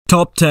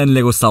Top 10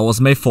 LEGO Star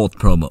Wars May 4th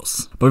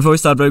promos. But before we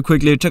start, very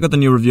quickly, check out the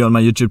new review on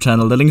my YouTube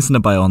channel, the link's in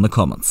the bio on the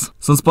comments.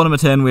 So in spot number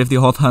 10 we have the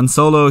Hoth Han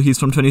Solo. He's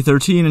from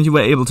 2013 and you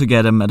were able to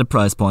get him at a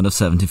price point of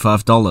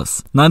 $75.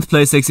 9th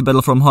place Sexy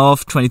Battle from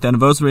Hoth, 20th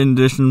Anniversary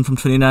Edition from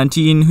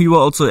 2019, who you were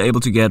also able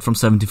to get from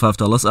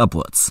 $75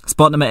 upwards.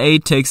 Spot number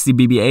 8 takes the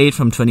BB-8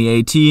 from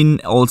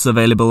 2018, also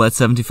available at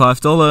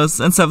 $75,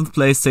 and 7th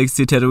place takes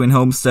the Tatooine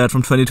Homestead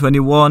from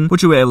 2021,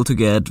 which you were able to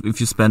get if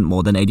you spent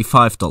more than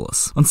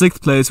 $85. On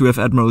 6th place we have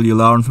Admiral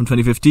Yularen from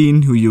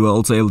 2015, who you were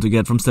also able to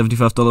get from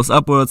 $75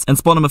 upwards, and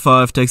spot number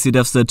 5 takes the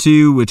Death Star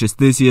 2, which is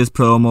this year's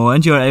promo,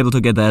 and you are able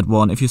to get that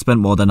one if you spend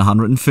more than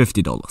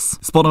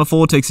 $150. Spot number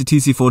 4 takes the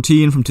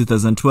TC-14 from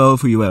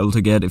 2012, who you were able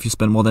to get if you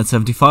spent more than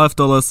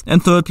 $75,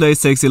 and 3rd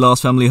place takes the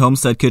Last Family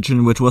Homestead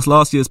Kitchen, which was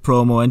last year's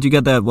promo, and you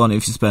get that one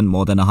if you spend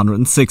more than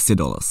 $160.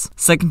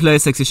 2nd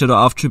place takes the Shadow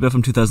Arf Trooper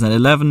from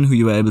 2011, who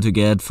you were able to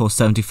get for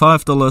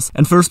 $75,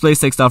 and 1st place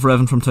takes Darth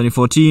Revan from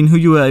 2014, who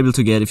you were able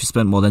to get if you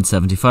spent more than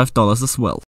 $75 as well.